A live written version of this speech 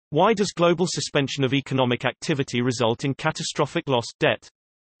Why does global suspension of economic activity result in catastrophic loss, debt?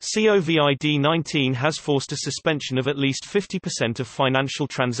 COVID-19 has forced a suspension of at least 50% of financial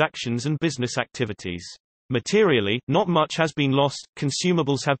transactions and business activities. Materially, not much has been lost,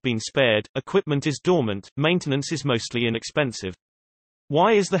 consumables have been spared, equipment is dormant, maintenance is mostly inexpensive.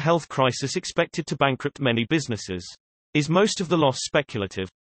 Why is the health crisis expected to bankrupt many businesses? Is most of the loss speculative?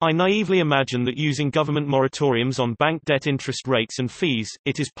 I naively imagine that using government moratoriums on bank debt interest rates and fees,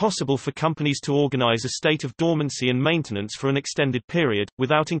 it is possible for companies to organize a state of dormancy and maintenance for an extended period,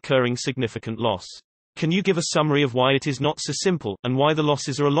 without incurring significant loss. Can you give a summary of why it is not so simple, and why the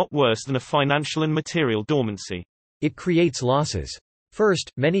losses are a lot worse than a financial and material dormancy? It creates losses.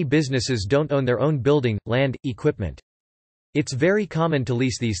 First, many businesses don't own their own building, land, equipment. It's very common to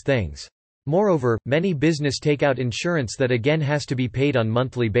lease these things. Moreover, many business take out insurance that again has to be paid on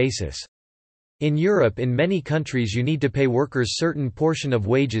monthly basis. In Europe, in many countries you need to pay workers certain portion of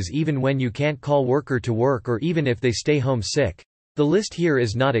wages even when you can't call worker to work or even if they stay home sick. The list here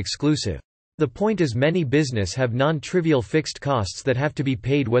is not exclusive. The point is many business have non-trivial fixed costs that have to be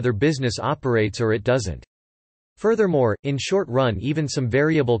paid whether business operates or it doesn't. Furthermore, in short run even some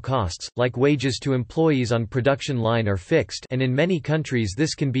variable costs, like wages to employees on production line are fixed, and in many countries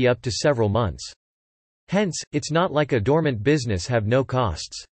this can be up to several months. Hence, it's not like a dormant business have no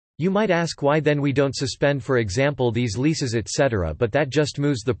costs. You might ask why then we don't suspend for example these leases etc., but that just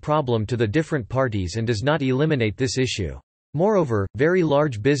moves the problem to the different parties and does not eliminate this issue. Moreover, very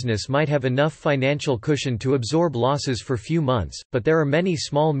large business might have enough financial cushion to absorb losses for few months, but there are many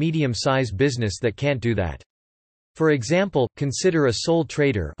small medium-sized business that can't do that. For example, consider a sole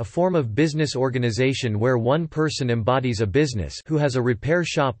trader, a form of business organization where one person embodies a business who has a repair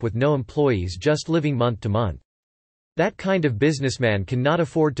shop with no employees just living month to month. That kind of businessman cannot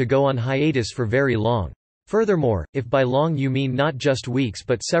afford to go on hiatus for very long. Furthermore, if by long you mean not just weeks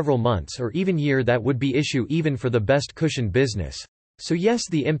but several months or even year, that would be issue even for the best cushioned business. So yes,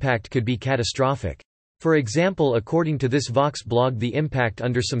 the impact could be catastrophic. For example, according to this Vox blog, the impact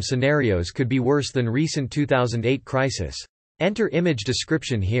under some scenarios could be worse than recent 2008 crisis. Enter image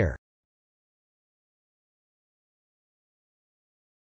description here.